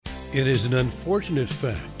It is an unfortunate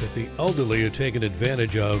fact that the elderly are taken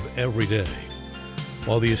advantage of every day.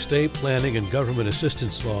 While the estate planning and government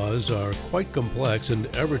assistance laws are quite complex and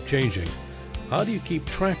ever-changing, how do you keep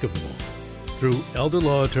track of them all? Through elder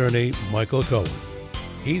law attorney Michael Cohen.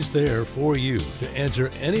 He's there for you to answer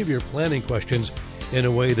any of your planning questions in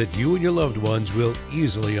a way that you and your loved ones will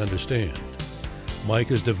easily understand. Mike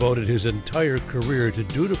has devoted his entire career to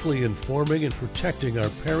dutifully informing and protecting our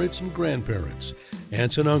parents and grandparents,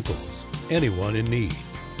 aunts and uncles, anyone in need.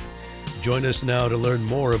 Join us now to learn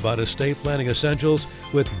more about estate planning essentials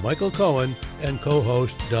with Michael Cohen and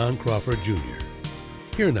co-host Don Crawford Jr.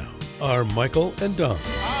 Here now are Michael and Don.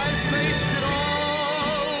 I faced it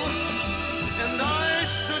all, and I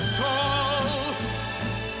stood tall,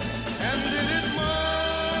 and did it my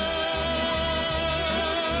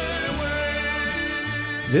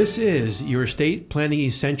way. This is your Estate Planning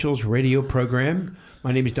Essentials radio program.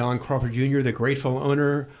 My name is Don Crawford Jr., the grateful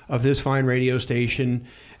owner of this fine radio station,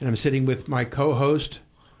 and I'm sitting with my co-host,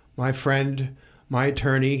 my friend, my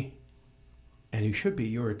attorney, and he should be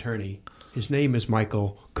your attorney. His name is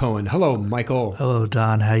Michael Cohen. Hello, Michael. Hello,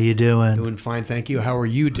 Don. How you doing? Doing fine, thank you. How are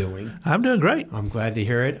you doing? I'm doing great. I'm glad to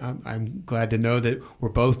hear it. I'm glad to know that we're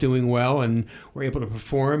both doing well and we're able to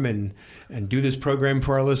perform and do this program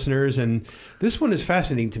for our listeners. And this one is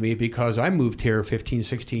fascinating to me because I moved here 15,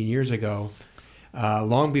 16 years ago,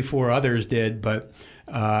 long before others did, but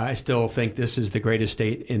I still think this is the greatest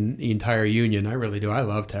state in the entire union. I really do. I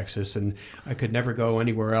love Texas, and I could never go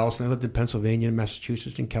anywhere else. And I lived in Pennsylvania, and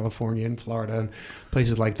Massachusetts, and California, and Florida, and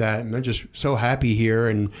places like that. And I'm just so happy here,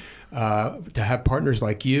 and to have partners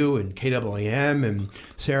like you and KAAM and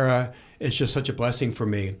Sarah, it's just such a blessing for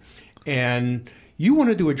me. And you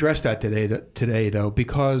wanted to address that today, though,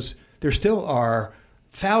 because there still are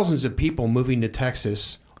thousands of people moving to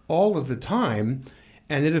Texas all of the time,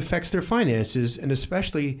 and it affects their finances and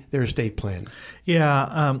especially their estate plan. Yeah,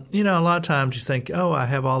 a lot of times you think, oh, I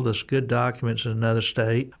have all this good documents in another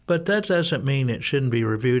state, but that doesn't mean it shouldn't be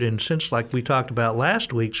reviewed. And since, like we talked about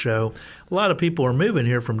last week's show, a lot of people are moving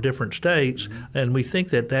here from different states, and we think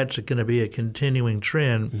that that's going to be a continuing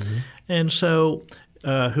trend. And so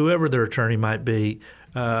whoever their attorney might be,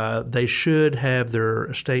 they should have their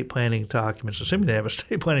estate planning documents, assuming they have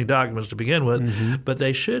estate planning documents to begin with, but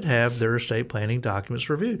they should have their estate planning documents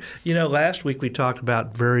reviewed. Last week we talked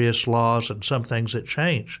about various laws and some things that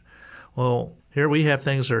change. Well, here we have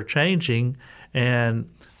things that are changing,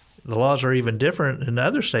 and the laws are even different in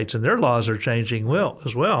other states, and their laws are changing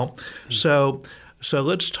as well. So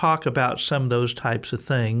let's talk about some of those types of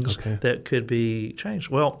things that could be changed.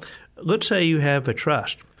 Well, let's say you have a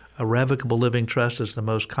trust. A revocable living trust is the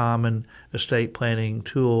most common estate planning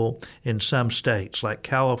tool in some states, like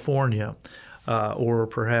California or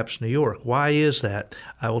perhaps New York. Why is that?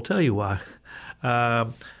 I will tell you why.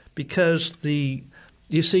 Because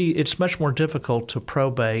you see, it's much more difficult to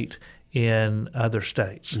probate in other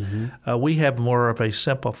states. We have more of a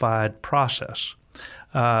simplified process.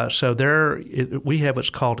 So we have what's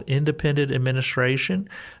called independent administration.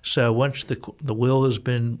 So once the will has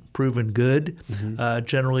been proven good,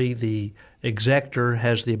 generally the executor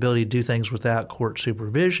has the ability to do things without court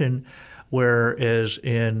supervision, whereas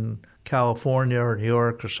in California or New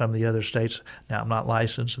York or some of the other states, now I'm not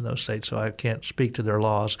licensed in those states, so I can't speak to their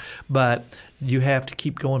laws, but you have to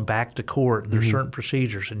keep going back to court, and there's certain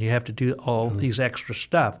procedures, and you have to do all these extra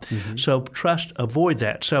stuff. So trust avoid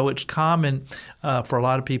that. So it's common for a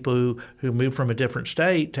lot of people who move from a different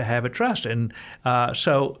state to have a trust. And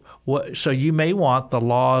so you may want the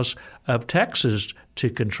laws of Texas to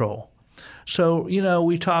control. So,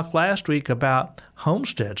 we talked last week about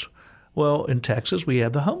homesteads. Well, in Texas, we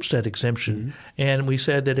have the homestead exemption, and we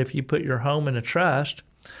said that if you put your home in a trust,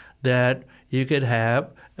 that you could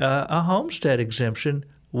have a homestead exemption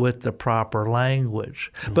with the proper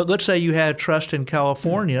language. But let's say you had a trust in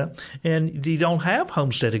California and you don't have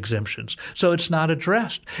homestead exemptions, so it's not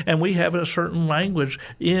addressed. And we have a certain language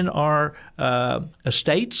in our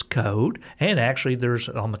estates code, and actually there's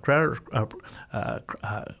on the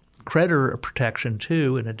creditor protection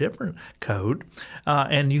too in a different code,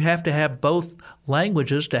 and you have to have both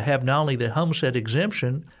languages to have not only the homestead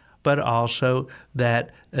exemption but also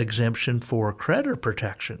that exemption for creditor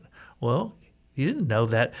protection. Well, you didn't know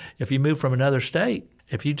that if you move from another state.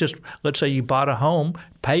 If you just, let's say you bought a home,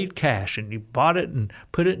 paid cash, and you bought it and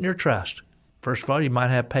put it in your trust. First of all, you might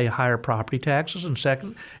have to pay higher property taxes, and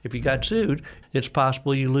second, if you got sued, it's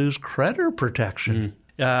possible you lose creditor protection.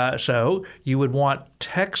 So you would want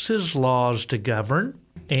Texas laws to govern,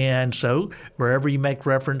 And so wherever you make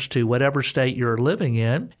reference to whatever state you're living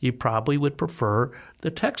in, you probably would prefer the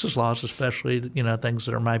Texas laws, especially, things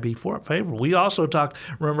that are maybe favorable. We also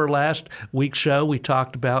remember last week's show, we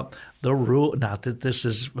talked about the rule, not that this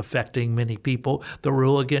is affecting many people, the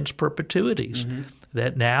rule against perpetuities. Mm-hmm.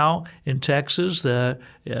 That now in Texas,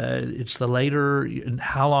 it's the later,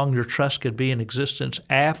 how long your trust could be in existence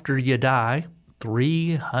after you die,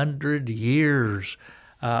 300 years.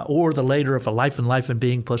 Or the later of a life and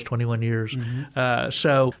being plus 21 years. Mm-hmm.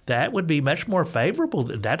 So that would be much more favorable.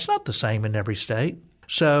 That's not the same in every state.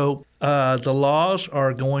 So the laws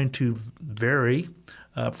are going to vary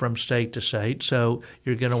from state to state. So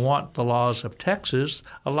you're going to want the laws of Texas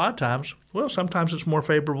a lot of times. Well, sometimes it's more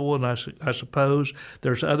favorable, and I suppose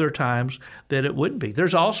there's other times that it wouldn't be.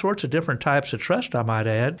 There's all sorts of different types of trust, I might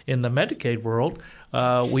add. In the Medicaid world,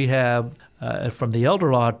 we have, from the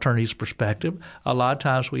elder law attorney's perspective, a lot of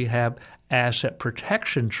times we have asset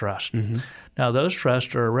protection trust. Mm-hmm. Now, those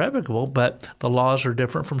trusts are irrevocable, but the laws are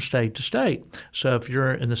different from state to state. So if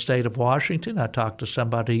you're in the state of Washington, I talked to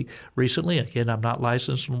somebody recently. Again, I'm not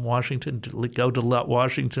licensed in Washington to go to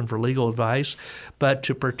Washington for legal advice, but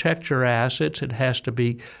to protect your assets, it has to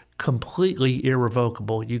be completely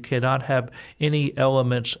irrevocable. You cannot have any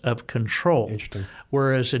elements of control. Interesting.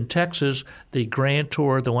 Whereas in Texas, the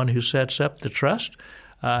grantor, the one who sets up the trust,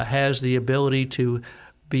 has the ability to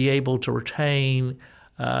be able to retain,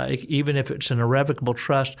 even if it's an irrevocable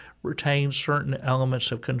trust, retain certain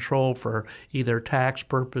elements of control for either tax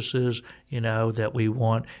purposes, that we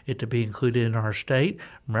want it to be included in our state.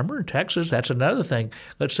 Remember, in Texas, that's another thing.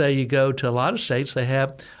 Let's say you go to a lot of states, they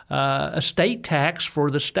have a state tax for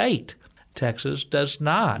the state. Texas does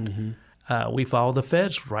not. Mm-hmm. We follow the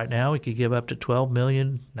feds. Right now, we could give up to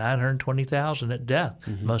 $12,920,000 at death.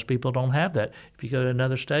 Mm-hmm. Most people don't have that. If you go to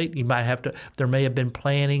another state, you might have to. There may have been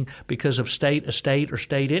planning because of state estate or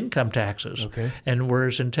state income taxes. Okay. And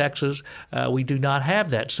whereas in Texas, we do not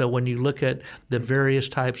have that. So when you look at the various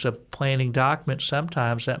types of planning documents,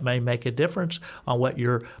 sometimes that may make a difference on what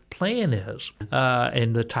your plan is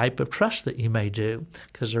and the type of trust that you may do.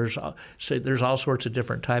 Because there's all sorts of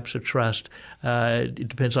different types of trust. It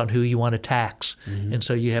depends on who you want to tax, mm-hmm. and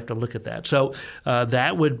so you have to look at that. So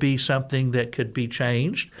that would be something that could be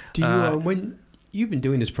changed. Do you, when you've been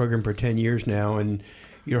doing this program for 10 years now, and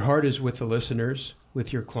your heart is with the listeners,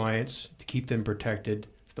 with your clients, to keep them protected,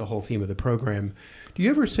 the whole theme of the program, do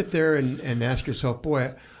you ever sit there and ask yourself,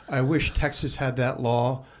 boy, I wish Texas had that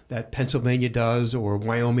law that Pennsylvania does or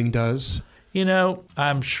Wyoming does?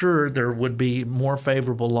 I'm sure there would be more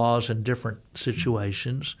favorable laws in different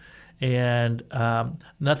situations. And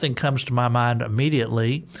nothing comes to my mind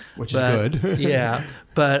immediately. Which is good. Yeah.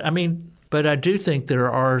 But I do think there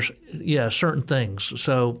are, certain things.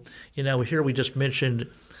 So, here we just mentioned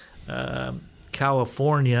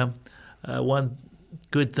California. One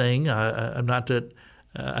good thing, not that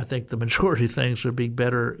I think the majority of things would be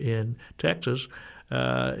better in Texas,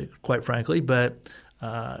 quite frankly, but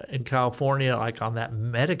in California, like on that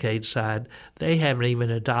Medicaid side, they haven't even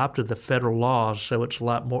adopted the federal laws, so it's a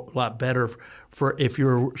lot better for if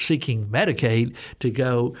you're seeking Medicaid to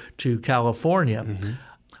go to California. Mm-hmm.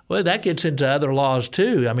 Well, that gets into other laws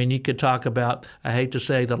too. I mean, you could talk about, I hate to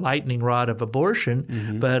say the lightning rod of abortion,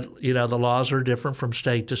 mm-hmm. but the laws are different from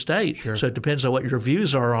state to state. Sure. So it depends on what your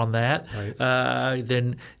views are on that. Right.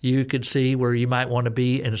 Then you could see where you might want to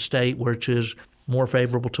be in a state which is more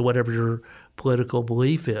favorable to whatever your political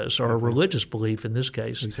belief is, or a religious belief in this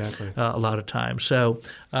case. Exactly. A lot of times. So,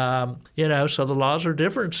 so the laws are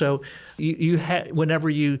different. So you whenever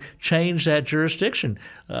you change that jurisdiction,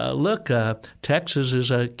 Texas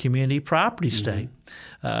is a community property state.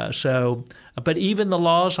 But even the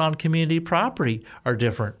laws on community property are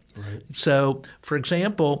different. Right. So, for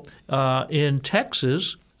example, in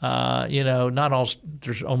Texas, not all,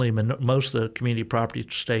 there's only most of the community property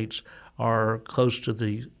states are close to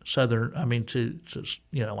the southern, to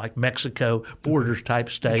like Mexico borders type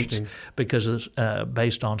states because it's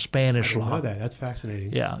based on Spanish law. I didn't know that. That's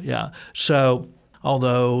fascinating. Yeah. So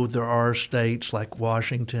although there are states like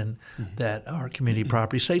Washington that are community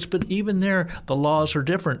property states, but even there the laws are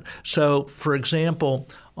different. So, for example,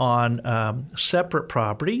 on separate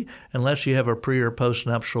property, unless you have a pre- or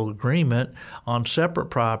post-nuptial agreement on separate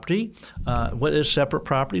property. What is separate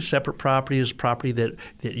property? Separate property is property that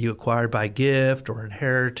you acquired by gift or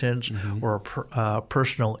inheritance or a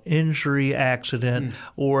personal injury accident,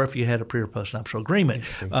 or if you had a pre- or post-nuptial agreement.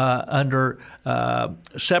 Under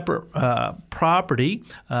separate property,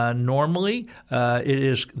 normally it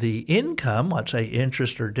is the income, let's say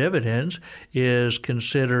interest or dividends, is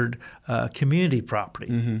considered community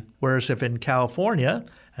property. Whereas if in California,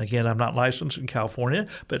 and again, I'm not licensed in California,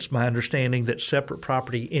 but it's my understanding that separate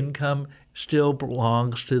property income still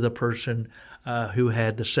belongs to the person who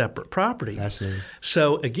had the separate property. Fascinating.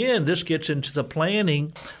 So again, this gets into the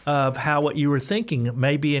planning of what you were thinking.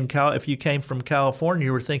 Maybe if you came from California,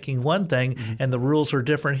 you were thinking one thing, and the rules are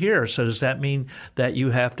different here. So does that mean that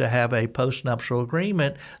you have to have a postnuptial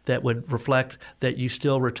agreement that would reflect that you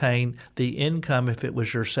still retain the income if it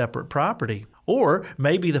was your separate property? Or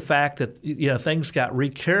maybe the fact that things got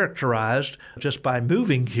recharacterized just by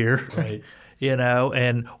moving here, Right.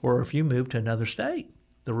 or if you moved to another state,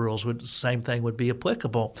 the same thing would be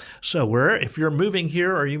applicable. So if you're moving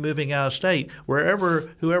here or you moving out of state,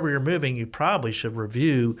 whoever you're moving, you probably should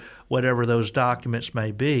review whatever those documents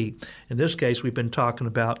may be. In this case, we've been talking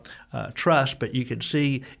about trust, but you can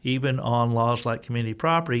see even on laws like community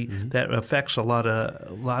property that affects a lot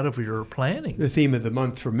of your planning. The theme of the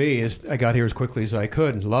month for me is I got here as quickly as I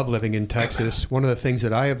could. Love living in Texas. One of the things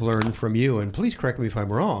that I have learned from you, and please correct me if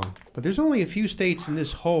I'm wrong, but there's only a few states in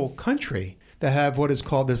this whole country that have what is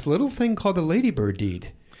called this little thing called the Ladybird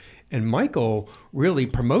deed. And Michael really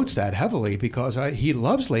promotes that heavily because he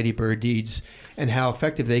loves Ladybird deeds and how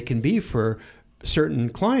effective they can be for certain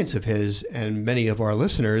clients of his and many of our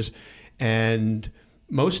listeners. And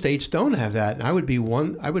most states don't have that. And I would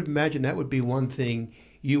imagine that would be one thing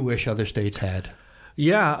you wish other states had.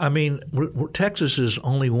 Yeah, I mean, Texas is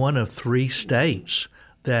only one of 3 states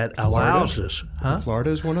that allows this.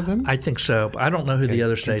 Florida is one of them? I think so. I don't know who the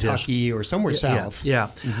other state is. Kentucky or somewhere south. Yeah.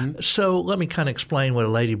 So let me kind of explain what a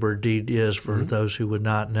Ladybird deed is for those who would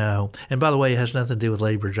not know. And by the way, it has nothing to do with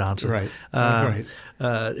Ladybird Johnson. Right. Right.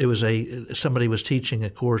 It was somebody was teaching a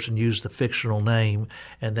course and used the fictional name,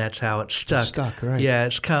 and that's how it stuck. Right. Yeah,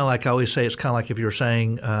 it's kind of like I always say. It's kind of like if you're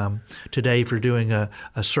saying today, if you're doing a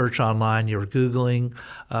search online, you're Googling,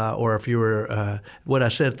 or if you were what I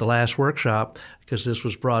said at the last workshop. Because this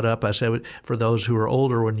was brought up, I said for those who are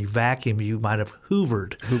older, when you vacuum, you might have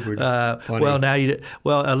hoovered.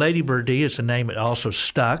 A Ladybird deed is a name that also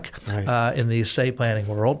stuck in the estate planning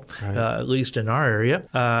world, at least in our area,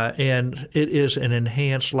 and it is an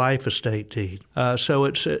enhanced life estate deed. So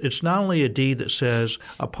it's not only a deed that says,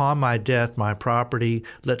 upon my death, my property,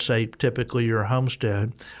 let's say typically your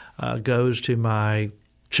homestead, goes to my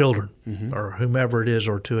children or whomever it is,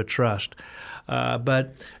 or to a trust.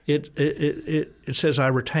 But it says I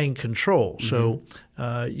retain control. So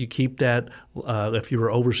you keep that if you were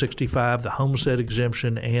over 65, the homestead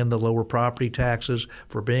exemption and the lower property taxes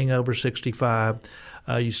for being over 65.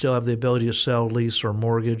 You still have the ability to sell, lease, or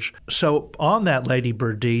mortgage. So on that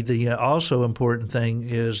Ladybird deed, the also important thing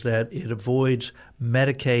is that it avoids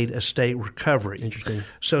Medicaid estate recovery. Interesting.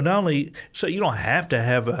 So you don't have to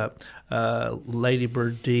have a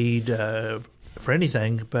Ladybird deed for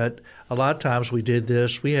anything, but a lot of times we did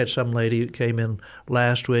this. We had some lady who came in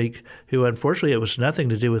last week who, unfortunately, it was nothing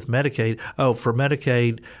to do with Medicaid. Oh, for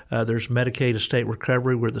Medicaid, there's Medicaid estate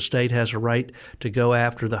recovery where the state has a right to go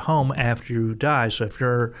after the home after you die. So if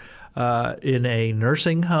you're in a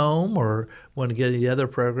nursing home or one of the other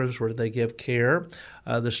programs where they give care,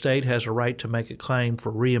 the state has a right to make a claim for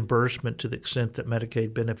reimbursement to the extent that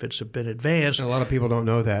Medicaid benefits have been advanced. And a lot of people don't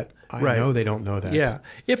know that. I know they don't know that. Yeah.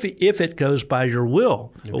 If it goes by your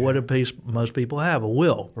will. Okay. Well, what do most people have? A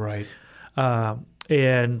will. Right.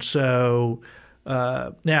 And so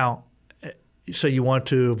now, so you want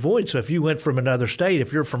to avoid. So if you went from another state,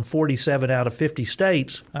 if you're from 47 out of 50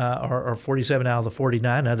 states or 47 out of the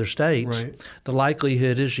 49 other states, the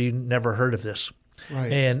likelihood is you never heard of this.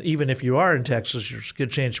 Right. And even if you are in Texas, there's a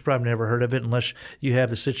good chance you probably never heard of it unless you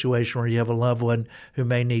have the situation where you have a loved one who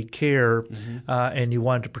may need care and you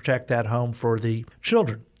want to protect that home for the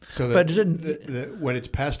children. So when it's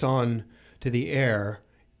passed on to the heir,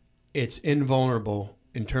 it's invulnerable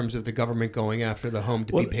in terms of the government going after the home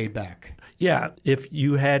to be paid back. Yeah, if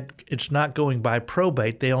you had, it's not going by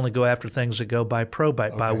probate. They only go after things that go by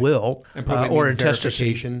probate, by will, and probate or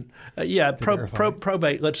intestacy.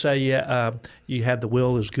 Probate. Let's say you had the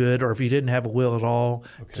will is good, or if you didn't have a will at all,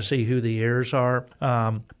 to see who the heirs are.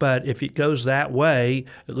 But if it goes that way,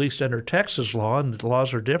 at least under Texas law, and the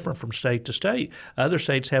laws are different from state to state. Other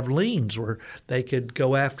states have liens where they could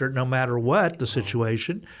go after it no matter what the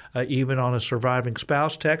situation, even on a surviving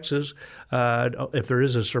spouse. Texas, if there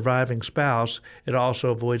is a surviving spouse, it also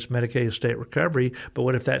avoids Medicaid estate recovery. But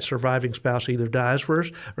what if that surviving spouse either dies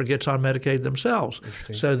first or gets on Medicaid themselves?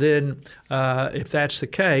 So then if that's the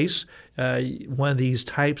case, one of these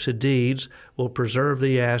types of deeds will preserve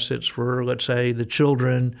the assets for, let's say, the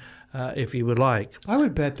children, if you would like. I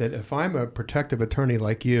would bet that if I'm a protective attorney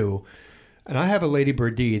like you, And I have a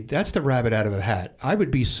ladybird deed. That's the rabbit out of a hat. I would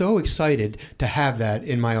be so excited to have that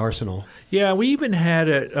in my arsenal. Yeah, we even had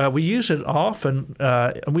it. We use it often.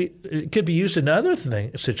 It could be used in other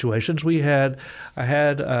situations. I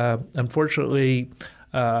had unfortunately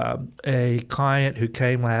a client who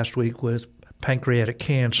came last week with pancreatic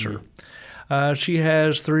cancer. She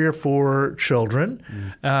has 3 or 4 children,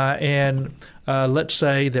 and let's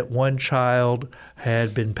say that one child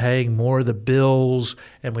had been paying more of the bills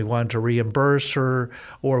and we wanted to reimburse her,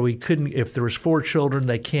 or we couldn't. If there was 4 children,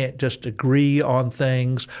 they can't just agree on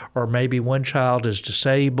things, or maybe one child is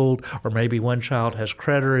disabled, or maybe one child has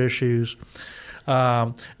creditor issues.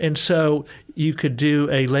 And so you could do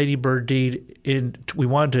a ladybird deed. We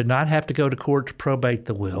wanted to not have to go to court to probate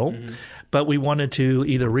the will, but we wanted to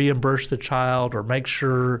either reimburse the child or make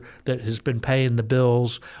sure that has been paying the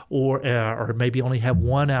bills, or maybe only have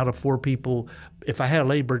 1 out of 4 people. If I had a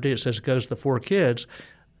ladybird deed that says it goes to 4 kids,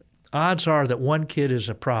 odds are that 1 kid is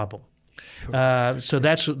a problem. So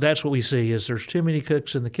that's what we see is there's too many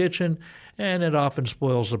cooks in the kitchen, and it often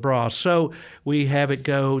spoils the broth. So we have it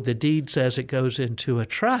go. The deed says it goes into a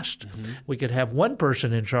trust. We could have 1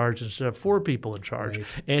 person in charge instead of 4 people in charge. Right.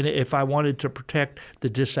 And if I wanted to protect the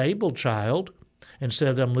disabled child, instead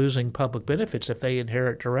of them losing public benefits, if they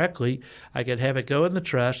inherit directly, I could have it go in the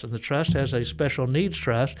trust, and the trust has a special needs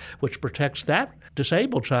trust which protects that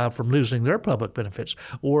disabled child from losing their public benefits.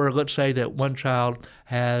 Or let's say that one child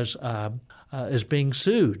has is being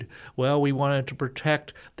sued. Well, we wanted to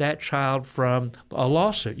protect that child from a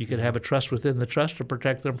lawsuit. You could have a trust within the trust to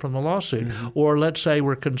protect them from the lawsuit. Or let's say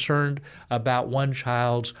we're concerned about one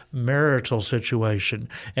child's marital situation,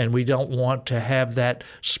 and we don't want to have that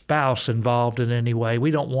spouse involved in any way.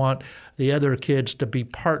 We don't want the other kids to be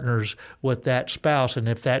partners with that spouse, and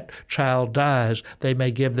if that child dies, they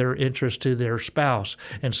may give their interest to their spouse,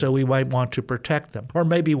 and so we might want to protect them. Or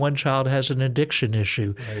maybe one child has an addiction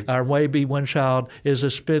issue, or maybe one child is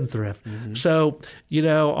a spendthrift. So,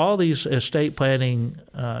 all these estate planning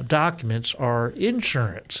documents are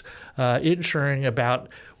insurance, insuring about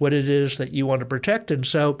what it is that you want to protect. And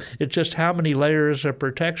so it's just how many layers of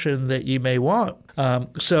protection that you may want.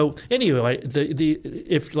 So anyway,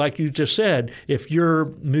 if like you just said, if you're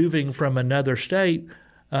moving from another state,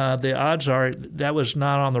 the odds are that was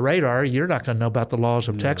not on the radar. You're not going to know about the laws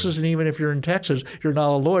of Texas. And even if you're in Texas, you're not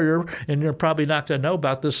a lawyer, and you're probably not going to know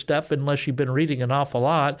about this stuff unless you've been reading an awful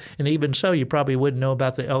lot. And even so, you probably wouldn't know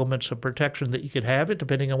about the elements of protection that you could have it,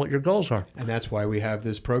 depending on what your goals are. And that's why we have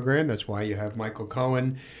this program. That's why you have Michael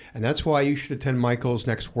Cohen. And that's why you should attend Michael's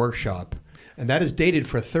next workshop. And that is dated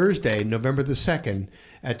for Thursday, November the 2nd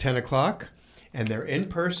at 10 o'clock. And they're in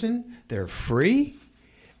person. They're free.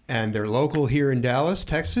 And they're local here in Dallas,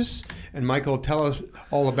 Texas. And Michael, tell us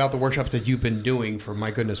all about the workshops that you've been doing for,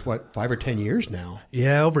 my goodness, 5 or 10 years now?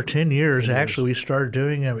 Yeah, over 10 years. Actually, we started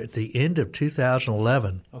doing them at the end of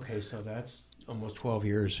 2011. Okay, so that's almost 12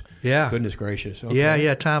 years. Yeah. Goodness gracious. Okay.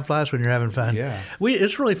 Yeah. Time flies when you're having fun. Yeah.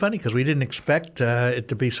 It's really funny because we didn't expect it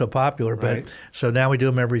to be so popular, but so now we do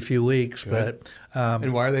them every few weeks. Good. But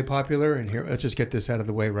and why are they popular? And here, let's just get this out of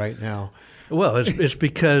the way right now. Well, it's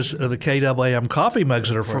because of the KWAM coffee mugs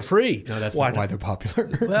that are for free. No, that's not why they're popular.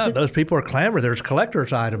 Well, those people are clamoring. There's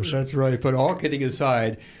collector's items. That's right. But all kidding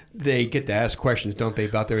aside, they get to ask questions, don't they,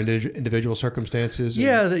 about their individual circumstances?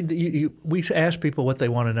 Yeah, we ask people what they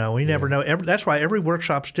want to know. We never know. That's why every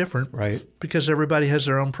workshop's different. Right. Because everybody has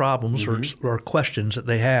their own problems or questions that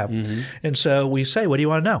they have. And so we say, what do you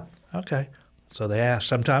want to know? Okay. So they ask.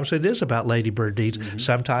 Sometimes it is about ladybird deeds.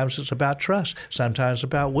 Sometimes it's about trust. Sometimes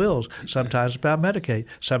about wills. Sometimes about Medicaid.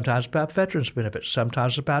 Sometimes about veterans benefits.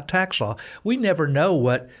 Sometimes about tax law. We never know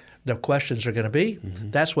what the questions are going to be.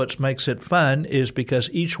 That's what makes it fun, is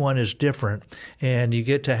because each one is different, and you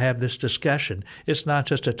get to have this discussion. It's not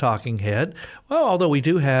just a talking head. Well, although we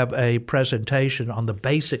do have a presentation on the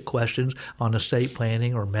basic questions on estate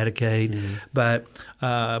planning or Medicaid, but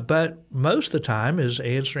most of the time is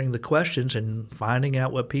answering the questions and finding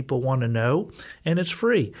out what people want to know, and it's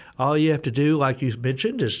free. All you have to do, like you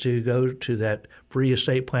mentioned, is to go to that free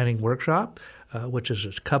estate planning workshop, which is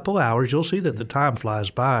a couple hours. You'll see that the time flies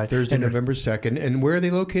by. Thursday, November 2nd. And where are they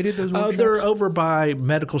located, those workshops? They're over by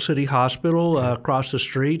Medical City Hospital. Across the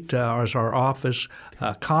street is our office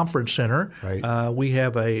conference center. Right. We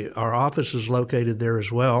have our office is located there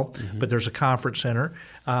as well, but there's a conference center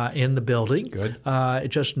in the building. Good.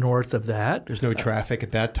 Just north of that. There's no traffic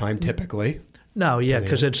at that time, typically. No,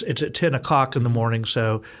 because it's at 10 o'clock in the morning,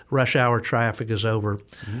 so rush hour traffic is over.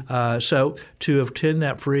 So to attend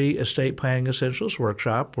that free Estate Planning Essentials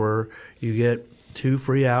workshop, where you get 2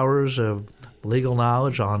 free hours of legal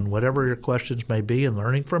knowledge on whatever your questions may be and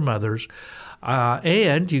learning from others.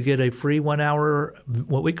 And you get a free 1 hour,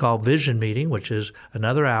 what we call vision meeting, which is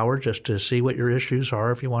another hour just to see what your issues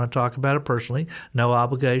are if you want to talk about it personally. No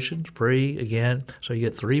obligations, free again. So you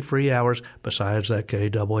get 3 free hours besides that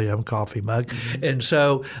KWM coffee mug. Mm-hmm. And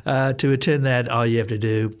so to attend that, all you have to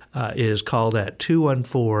do is call that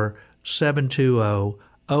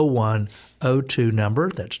 214-720-0102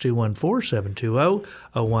 number. That's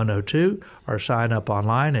 214-720-0102, or sign up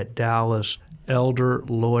online at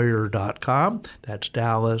DallasElderLawyer.com. That's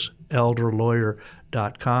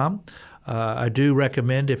DallasElderLawyer.com. I do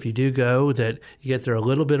recommend, if you do go, that you get there a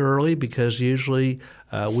little bit early, because usually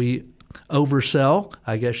we oversell,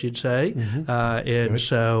 I guess you'd say. Mm-hmm.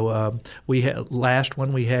 So we had, last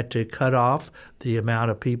one we had to cut off the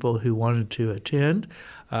amount of people who wanted to attend,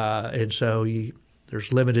 and so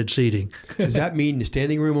there's limited seating. Does that mean the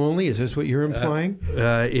standing room only? Is this what you're implying?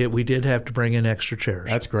 We did have to bring in extra chairs.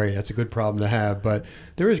 That's great. That's a good problem to have. But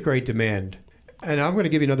there is great demand. And I'm going to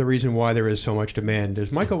give you another reason why there is so much demand.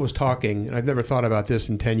 As Michael was talking, and I've never thought about this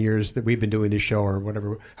in 10 years that we've been doing this show,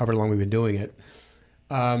 or however long we've been doing it.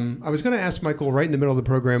 I was going to ask Michael right in the middle of the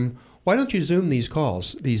program, why don't you Zoom these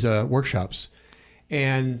calls, these workshops?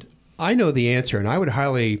 And I know the answer, and I would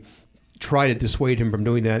highly try to dissuade him from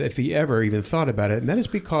doing that if he ever even thought about it. And that is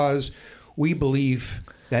because we believe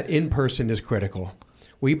that in-person is critical.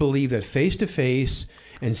 We believe that face-to-face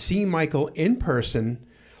and seeing Michael in person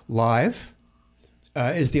live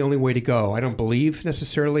is the only way to go. I don't believe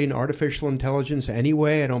necessarily in artificial intelligence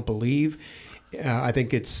anyway. I don't believe. I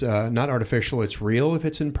think it's not artificial. It's real if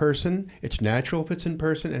it's in person. It's natural if it's in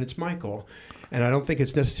person. And it's Michael. And I don't think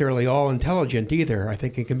it's necessarily all intelligent either. I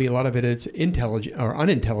think it can be a lot of it's intelligent or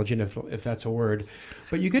unintelligent, if that's a word.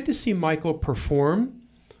 But you get to see Michael perform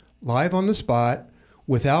live on the spot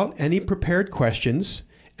without any prepared questions.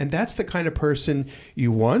 And that's the kind of person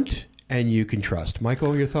you want and you can trust.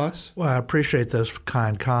 Michael, your thoughts? Well, I appreciate those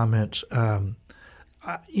kind comments. To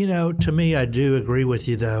me, I do agree with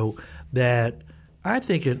you, though, that I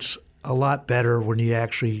think it's a lot better when you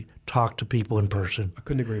actually talk to people in person. I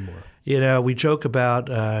couldn't agree more. We joke about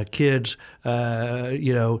kids,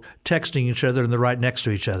 texting each other and they're right next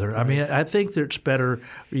to each other. Right. I mean, I think that it's better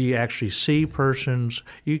you actually see persons.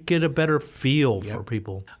 You get a better feel for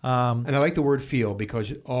people. And I like the word feel,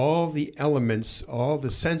 because all the elements, all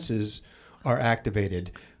the senses are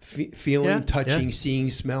activated. Feeling, touching, seeing,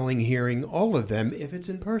 smelling, hearing, all of them if it's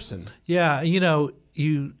in person. Yeah,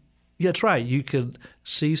 that's right. You could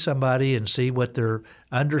see somebody and see what they're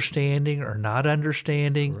understanding or not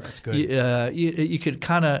understanding. That's good. You could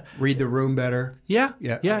kind of read the room better. Yeah.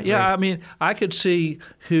 I mean, I could see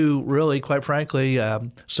who really, quite frankly,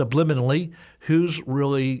 subliminally, who's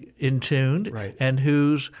really in tuned, right, and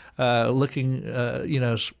who's looking,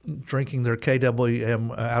 drinking their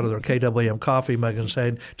KWM out of their KWM coffee mug and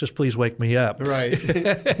saying, "Just please wake me up." Right.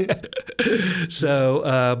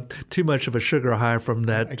 So too much of a sugar high from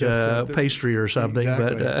that pastry or something,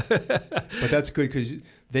 exactly. But that's good, because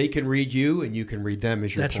they can read you and you can read them,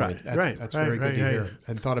 is your that's point. Right. That's very good to hear.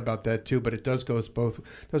 I thought about that too, but it does go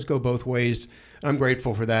both ways. I'm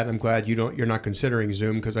grateful for that. I'm glad you're not considering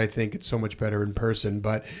Zoom, because I think it's so much better in person.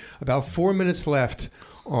 But about 4 minutes left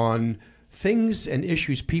on things and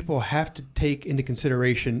issues people have to take into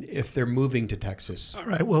consideration if they're moving to Texas. All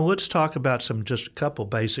right. Well, let's talk about just a couple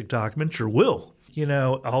basic documents. Your will.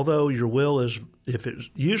 Although your will is,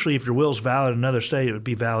 if your will is valid in another state, it would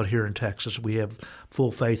be valid here in Texas. We have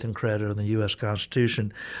full faith and credit in the U.S.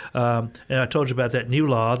 Constitution. And I told you about that new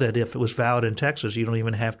law that if it was valid in Texas, you don't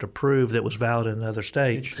even have to prove that it was valid in another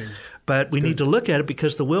state. Interesting. But we need to look at it,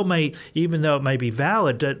 because the will may, even though it may be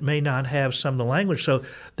valid, it may not have some of the language so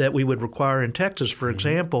that we would require in Texas. For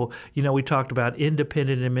example, we talked about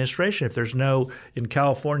independent administration. If there's in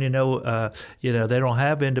California, they don't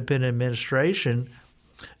have independent administration,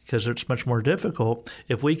 because it's much more difficult.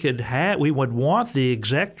 If we could we would want the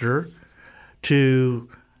executor to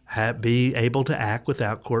be able to act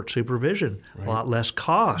without court supervision, right. A lot less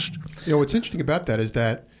cost. What's interesting about that is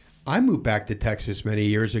that I moved back to Texas many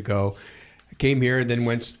years ago. I came here and then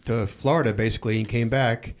went to Florida, basically, and came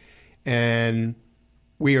back. And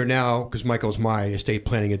we are now, because Michael's my estate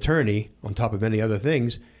planning attorney, on top of many other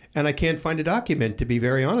things, and I can't find a document, to be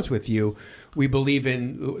very honest with you. We believe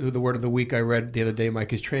in the word of the week I read the other day,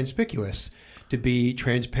 Mike, is transpicuous, to be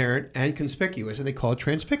transparent and conspicuous, and they call it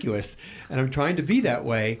transpicuous. And I'm trying to be that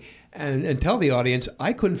way and tell the audience,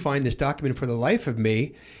 I couldn't find this document for the life of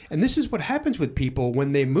me. And this is what happens with people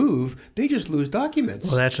when they move. They just lose documents.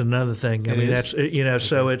 Well, that's another thing. I mean, that's,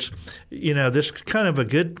 so it's, this is kind of a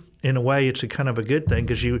good in a way, it's a kind of a good thing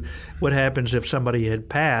because what happens if somebody had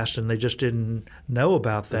passed and they just didn't know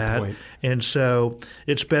about that? And so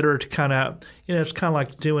it's better to kind of, it's kind of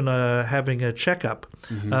like having a checkup.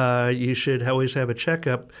 You should always have a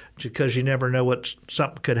checkup because you never know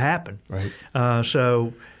something could happen. Right.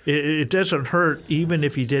 So it doesn't hurt even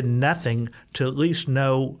if you did nothing to at least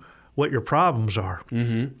know what your problems are.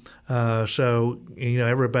 So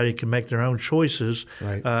everybody can make their own choices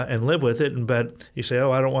and live with it. But you say,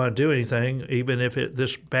 I don't want to do anything, even if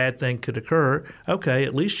this bad thing could occur. Okay,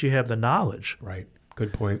 at least you have the knowledge. Right.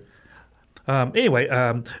 Good point. Anyway,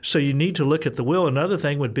 so you need to look at the will. Another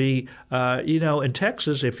thing would be, in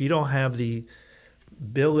Texas, if you don't have the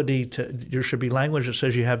ability there should be language that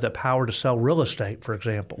says you have the power to sell real estate, for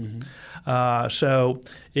example. So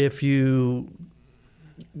if a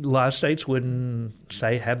lot of states wouldn't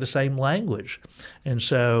have the same language, and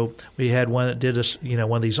so we had one that did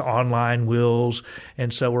one of these online wills,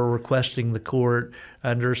 and so we're requesting the court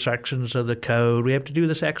under sections of the code. We have to do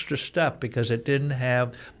this extra stuff because it didn't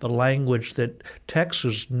have the language that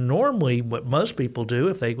Texas normally, what most people do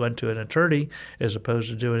if they went to an attorney, as opposed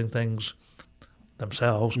to doing things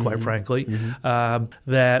themselves, quite frankly,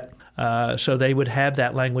 so they would have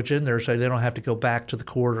that language in there so they don't have to go back to the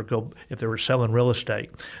court or go if they were selling real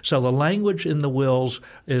estate. So the language in the wills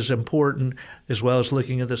is important, as well as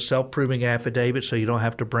looking at the self-proving affidavit so you don't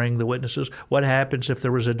have to bring the witnesses. What happens if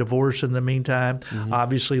there was a divorce in the meantime?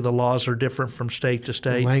 Obviously, the laws are different from state to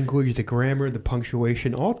state. The language, the grammar, the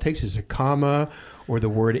punctuation, all it takes is a comma or the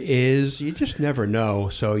word is. You just never know.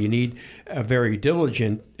 So you need a very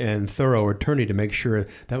diligent and thorough attorney to make sure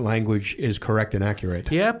that language is correct and accurate.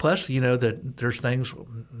 Yeah, plus, that there's things,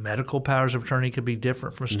 medical powers of attorney could be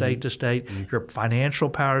different from state to state. Your financial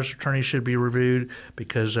powers of attorney should be reviewed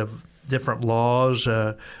because of different laws.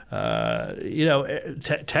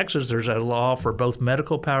 Texas, there's a law for both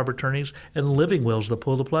medical power of attorneys and living wills, the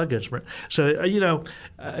pull the plug instrument. So,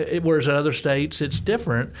 whereas in other states, it's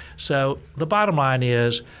different. So the bottom line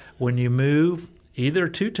is when you move either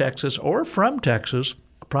to Texas or from Texas,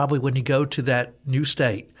 probably when you go to that new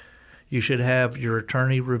state, you should have your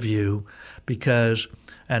attorney review because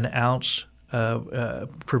an ounce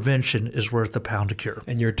prevention is worth a pound of cure.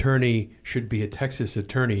 And your attorney should be a Texas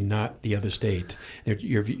attorney, not the other state.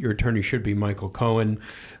 Your attorney should be Michael Cohen.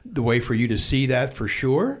 The way for you to see that for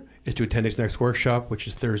sure is to attend his next workshop, which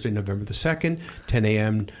is Thursday, November the 2nd, 10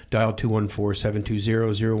 a.m. Dial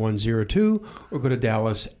 214-720-0102 or go to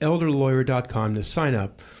DallasElderLawyer.com to sign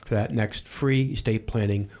up for that next free estate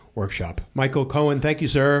planning workshop. Michael Cohen, thank you,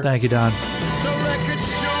 sir. Thank you, Don. The record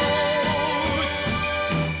shows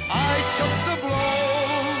I took the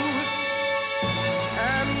blows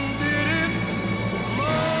and did it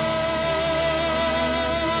my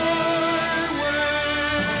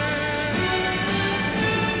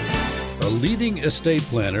way. A leading estate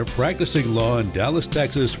planner practicing law in Dallas,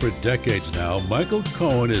 Texas for decades now, Michael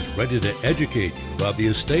Cohen is ready to educate you about the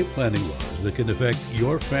estate planning laws that can affect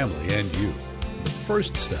your family and you. The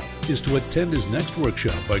first step is to attend his next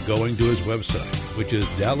workshop by going to his website, which is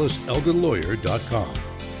DallasElderLawyer.com.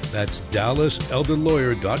 That's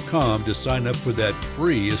DallasElderLawyer.com to sign up for that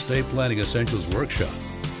free Estate Planning Essentials workshop.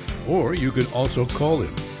 Or you can also call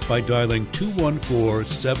him by dialing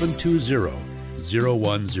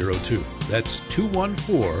 214-720-0102. That's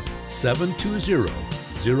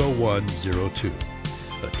 214-720-0102.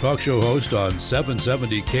 A talk show host on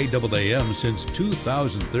 770 KAAM since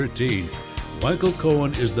 2013, Michael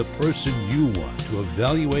Cohen is the person you want to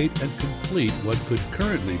evaluate and complete what could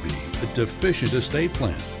currently be a deficient estate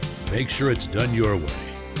plan. Make sure it's done your way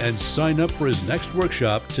and sign up for his next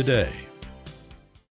workshop today.